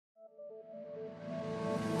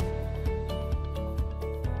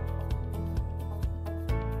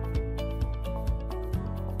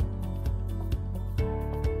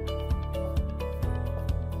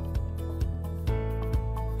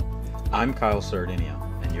I'm Kyle Sardinia,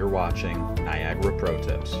 and you're watching Niagara Pro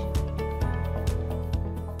Tips.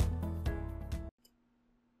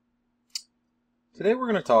 Today we're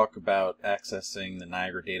going to talk about accessing the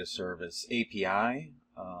Niagara Data Service API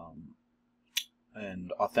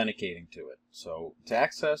and authenticating to it. So to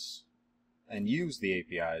access and use the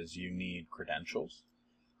APIs, you need credentials.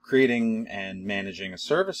 Creating and managing a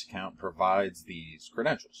service account provides these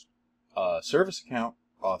credentials. A service account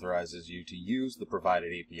authorizes you to use the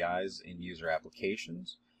provided APIs in user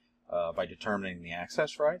applications by determining the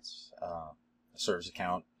access rights. A service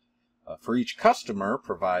account for each customer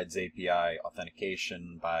provides API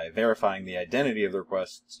authentication by verifying the identity of the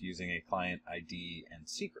requests using a client ID and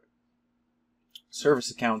secret.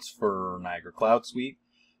 Service accounts for Niagara Cloud Suite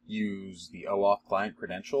use the OAuth client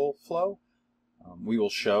credential flow. We will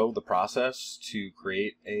show the process to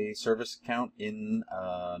create a service account in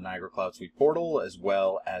Niagara Cloud Suite portal, as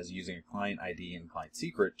well as using a client ID and client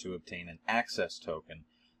secret to obtain an access token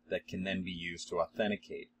that can then be used to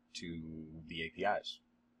authenticate to the APIs.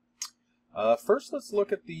 First, let's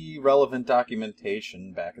look at the relevant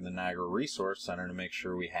documentation back in the Niagara Resource Center to make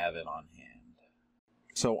sure we have it on hand.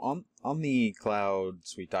 So on the Cloud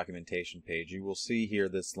Suite documentation page, you will see here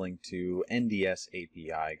this link to NDS API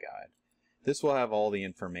Guide. This will have all the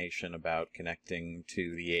information about connecting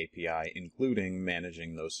to the API, including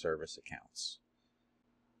managing those service accounts.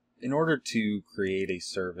 In order to create a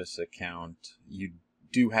service account, you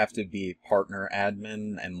do have to be a partner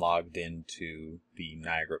admin and logged into the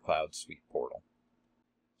Niagara Cloud Suite portal.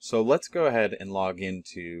 So let's go ahead and log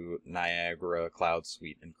into Niagara Cloud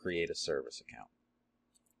Suite and create a service account.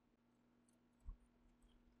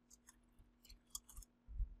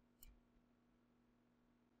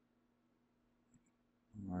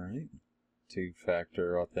 Alright,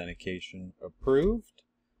 two-factor authentication approved.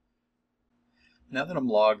 Now that I'm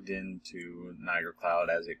logged into Niagara Cloud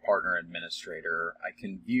as a partner administrator, I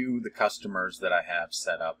can view the customers that I have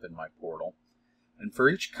set up in my portal. And for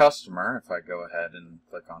each customer, if I go ahead and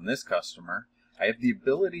click on this customer, I have the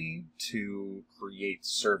ability to create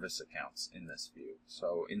service accounts in this view.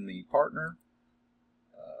 So in the partner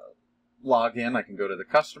login, I can go to the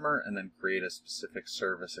customer and then create a specific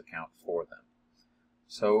service account for them.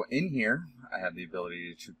 So in here, I have the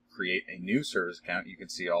ability to create a new service account. You can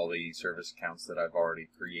see all the service accounts that I've already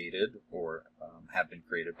created or have been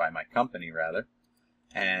created by my company, rather.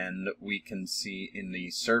 And we can see in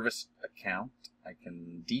the service account, I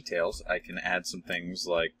can add some things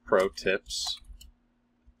like Pro Tips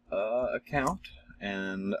account,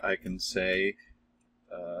 and I can say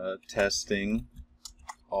testing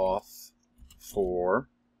auth for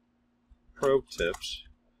Pro Tips,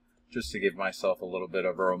 just to give myself a little bit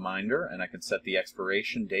of a reminder. And I can set the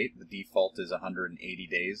expiration date. The default is 180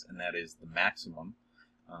 days, and that is the maximum.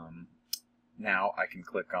 Now I can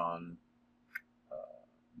click on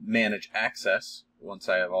Manage Access, once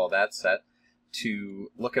I have all that set, to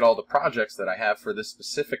look at all the projects that I have for this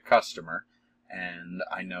specific customer. And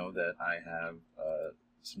I know that I have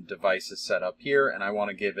some devices set up here, and I want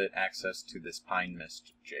to give it access to this Pine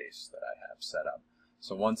Mist JACE that I have set up.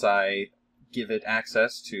 So once I give it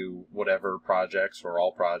access to whatever projects or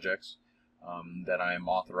all projects that I am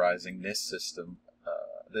authorizing this system,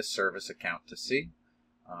 this service account to see,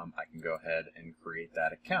 I can go ahead and create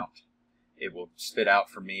that account. It will spit out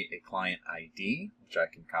for me a client ID, which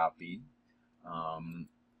I can copy,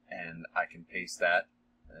 and I can paste that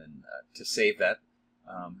and to save that,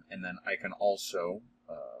 and then I can also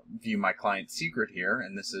view my client secret here,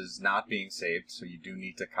 and this is not being saved, so you do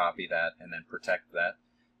need to copy that and then protect that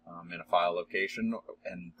in a file location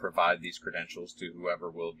and provide these credentials to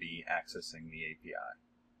whoever will be accessing the API.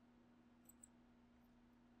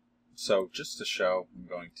 So just to show, I'm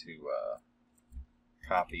going to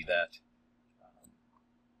copy that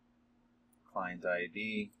client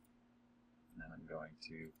ID, and then I'm going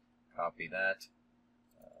to copy that,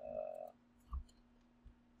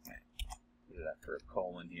 put it after a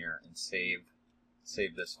colon here, and save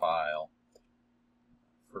this file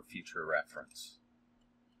for future reference.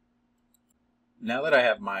 Now that I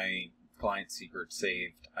have my client secret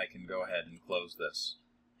saved, I can go ahead and close this.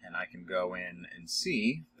 And I can go in and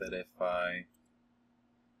see that if I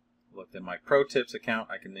looked at my Pro Tips account,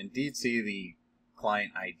 I can indeed see the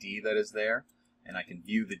client ID that is there, and I can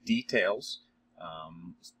view the details.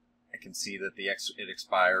 I can see that it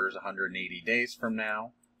expires 180 days from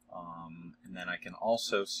now, and then I can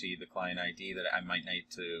also see the client ID that I might need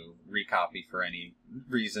to recopy for any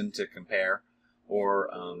reason to compare, or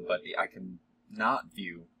but I can not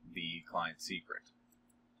view the client secret.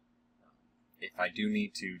 If I do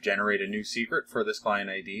need to generate a new secret for this client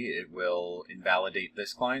ID, it will invalidate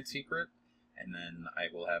this client secret and then I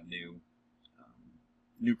will have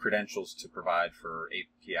new credentials to provide for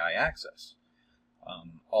API access.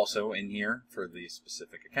 Also in here for the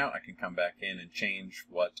specific account, I can come back in and change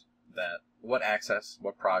what access,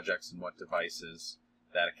 what projects, and what devices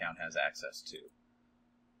that account has access to.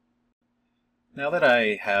 Now that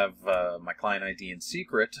I have my client ID and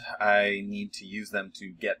secret, I need to use them to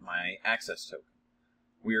get my access token.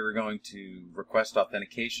 We are going to request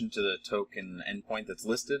authentication to the token endpoint that's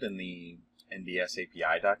listed in the NDS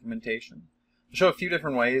API documentation. I'll show a few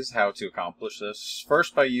different ways how to accomplish this.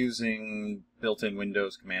 First, by using built-in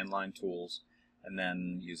Windows command line tools, and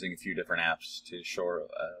then using a few different apps to show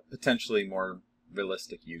a potentially more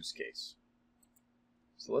realistic use case.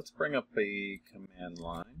 So let's bring up a command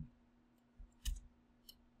line.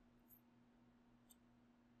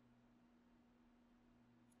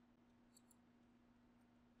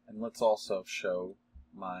 And let's also show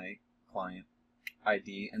my client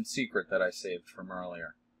ID and secret that I saved from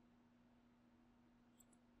earlier.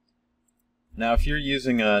 Now, if you're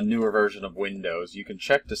using a newer version of Windows, you can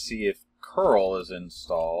check to see if curl is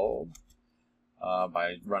installed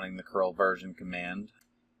by running the curl version command.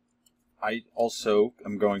 I also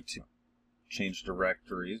am going to change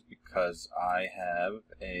directories because I have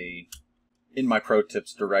in my pro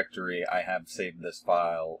tips directory, I have saved this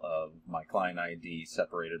file of my client ID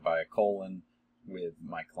separated by a colon with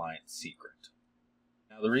my client secret.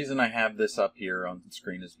 Now, the reason I have this up here on the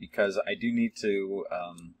screen is because I do need to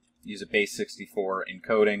use a base 64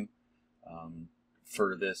 encoding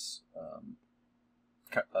for this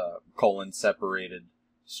colon separated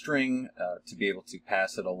string to be able to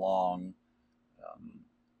pass it along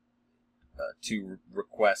to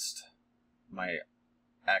request my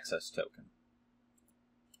access token.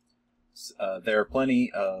 There are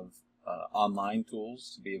plenty of online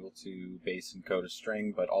tools to be able to base encode a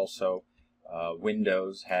string, but also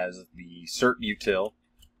Windows has the certutil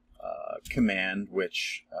command,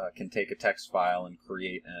 which can take a text file and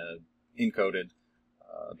create an encoded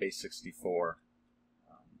base 64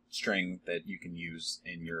 string that you can use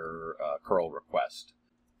in your curl request.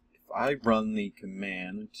 If I run the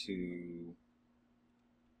command to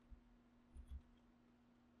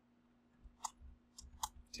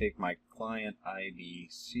take my client ID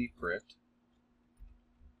secret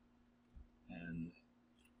and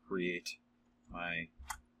create my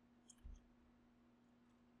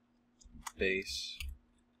base.text,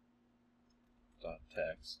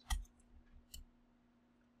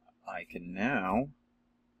 I can now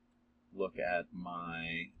look at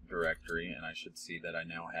my directory and I should see that I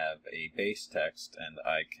now have a base text, and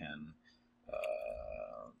I can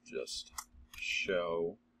just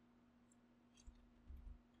show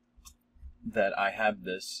that I have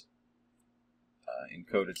this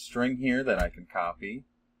encoded string here that I can copy,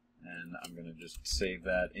 and I'm going to just save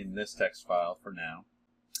that in this text file for now.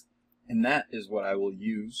 And that is what I will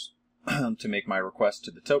use to make my request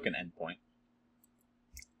to the token endpoint.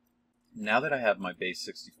 Now that I have my base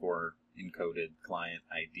 64 encoded client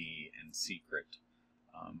ID and secret,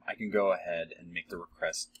 I can go ahead and make the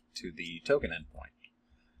request to the token endpoint.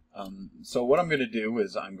 So what I'm going to do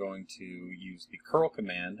is I'm going to use the curl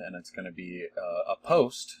command, and it's going to be a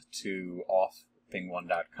post to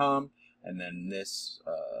auththing1.com, and then this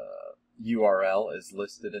URL is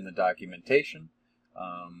listed in the documentation,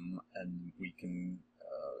 and we can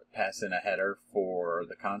pass in a header for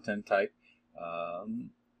the content type,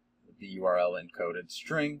 the URL encoded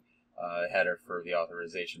string, header for the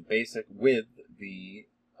authorization basic with the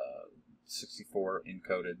 64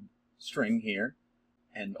 encoded string here.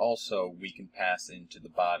 And also we can pass into the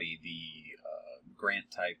body the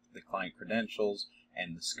grant type, the client credentials,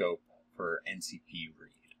 and the scope for NCP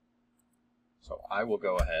read. So I will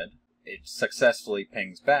go ahead. It successfully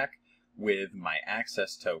pings back with my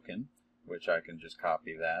access token, which I can just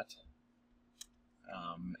copy that.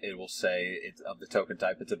 It will say it's of the token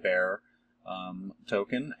type, it's a bearer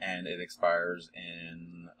token, and it expires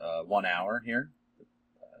in 1 hour here.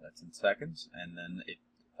 That's in seconds, and then it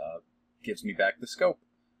gives me back the scope.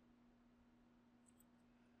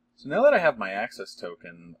 So now that I have my access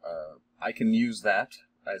token, I can use that,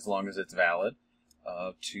 as long as it's valid,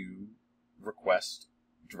 to request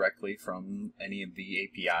directly from any of the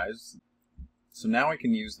APIs. So now I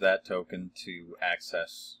can use that token to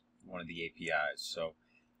access one of the APIs. So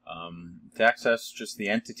to access just the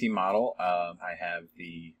entity model, I have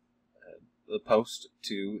the post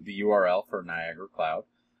to the URL for Niagara Cloud,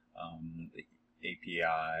 the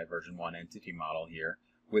API version 1 entity model here,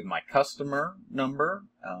 with my customer number.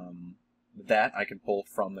 That I can pull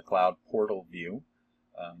from the Cloud Portal view,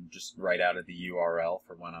 just right out of the URL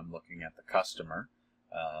for when I'm looking at the customer.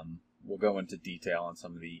 we'll go into detail on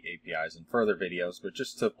some of the APIs in further videos, but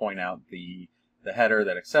just to point out the header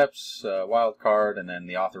that accepts wildcard, and then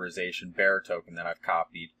the authorization bearer token that I've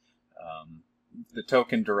copied the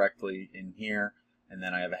token directly in here, and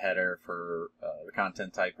then I have a header for the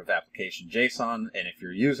content type of application JSON. And if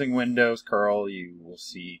you're using Windows curl, you will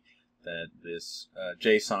see that this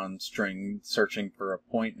JSON string searching for a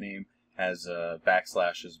point name has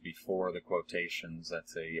backslashes before the quotations.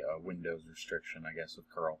 That's a Windows restriction, I guess, with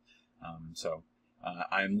curl. So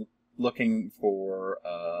I'm looking for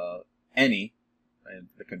any,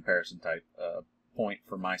 the comparison type, point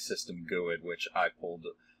for my system GUID, which I pulled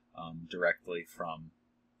directly from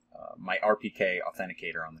my RPK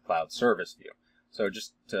authenticator on the cloud service view. So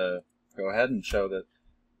just to go ahead and show that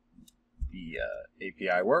the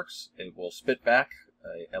API works, it will spit back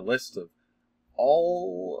a list of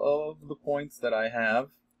all of the points that I have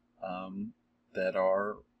that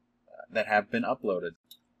have been uploaded.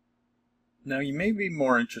 Now, you may be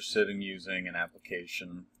more interested in using an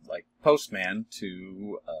application like Postman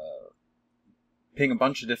to ping a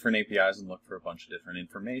bunch of different APIs and look for a bunch of different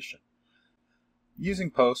information.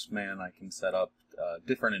 Using Postman, I can set up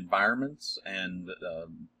different environments and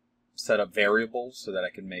set up variables so that I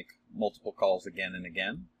can make multiple calls again and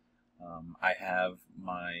again. I have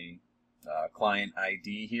my client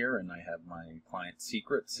ID here, and I have my client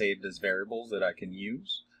secret saved as variables that I can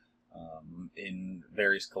use in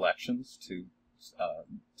various collections to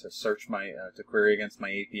search to query against my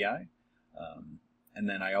API. And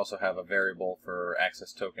then I also have a variable for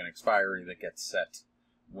access token expiry that gets set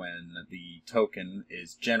when the token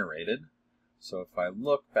is generated. So if I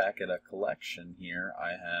look back at a collection here,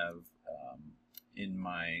 I have in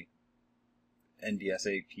my NDS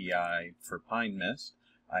API for Pine Mist,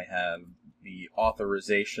 I have the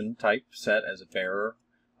authorization type set as a bearer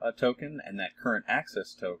token, and that current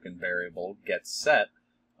access token variable gets set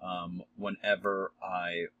whenever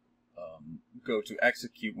I go to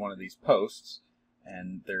execute one of these posts.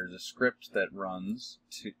 And there's a script that runs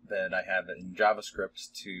that I have in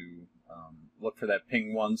JavaScript to look for that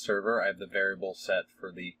ping1 server. I have the variable set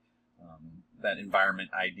for the that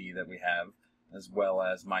environment ID that we have, as well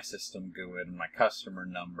as my system GUID and my customer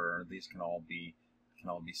number. These can all be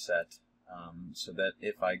set so that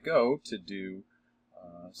if I go to do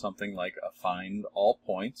something like a find all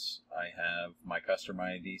points, I have my customer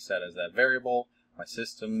ID set as that variable, my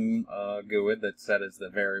system GUID that's set as the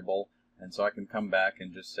variable. And so I can come back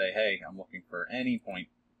and just say, hey, I'm looking for any point,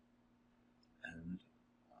 and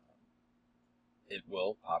it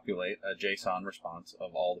will populate a JSON response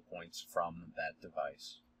of all the points from that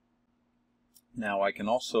device. Now I can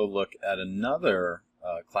also look at another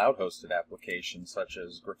cloud-hosted application such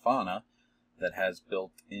as Grafana that has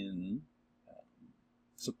built-in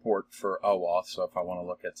support for OAuth. So if I want to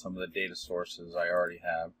look at some of the data sources I already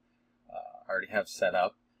have set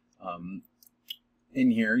up.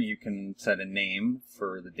 In here, you can set a name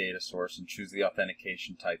for the data source and choose the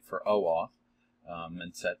authentication type for OAuth,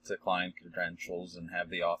 and set the client credentials and have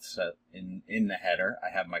the auth set in the header. I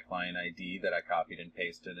have my client ID that I copied and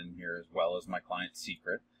pasted in here, as well as my client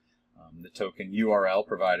secret, the token URL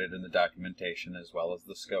provided in the documentation, as well as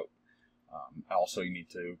the scope. Also, you need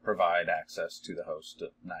to provide access to the host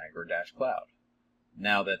of Niagara-Cloud.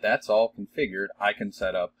 Now that that's all configured, I can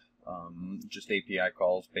set up just API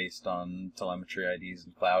calls based on telemetry IDs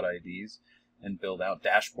and cloud IDs and build out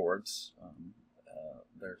dashboards.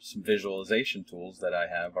 There's some visualization tools that I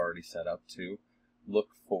have already set up to look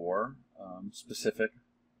for specific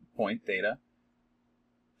point data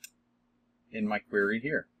in my query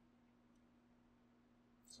here.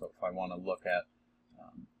 So if I want to look at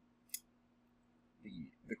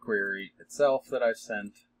the query itself that I've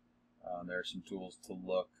sent, there are some tools to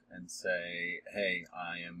look and say, hey,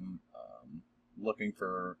 I am looking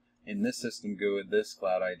for, in this system GUID, this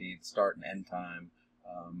cloud ID, start and end time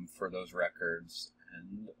for those records,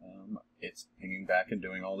 and it's pinging back and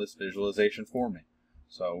doing all this visualization for me.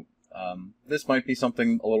 So this might be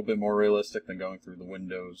something a little bit more realistic than going through the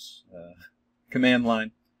Windows command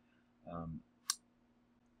line.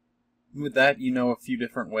 With that, you know a few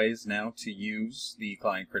different ways now to use the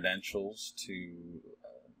client credentials to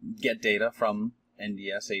get data from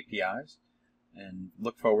NDS APIs, and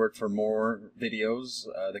look forward for more videos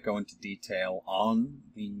that go into detail on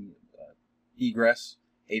the egress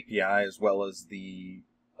API, as well as the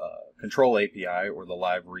control API, or the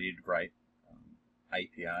live read write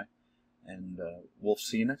API. And we'll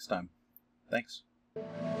see you next time. Thanks.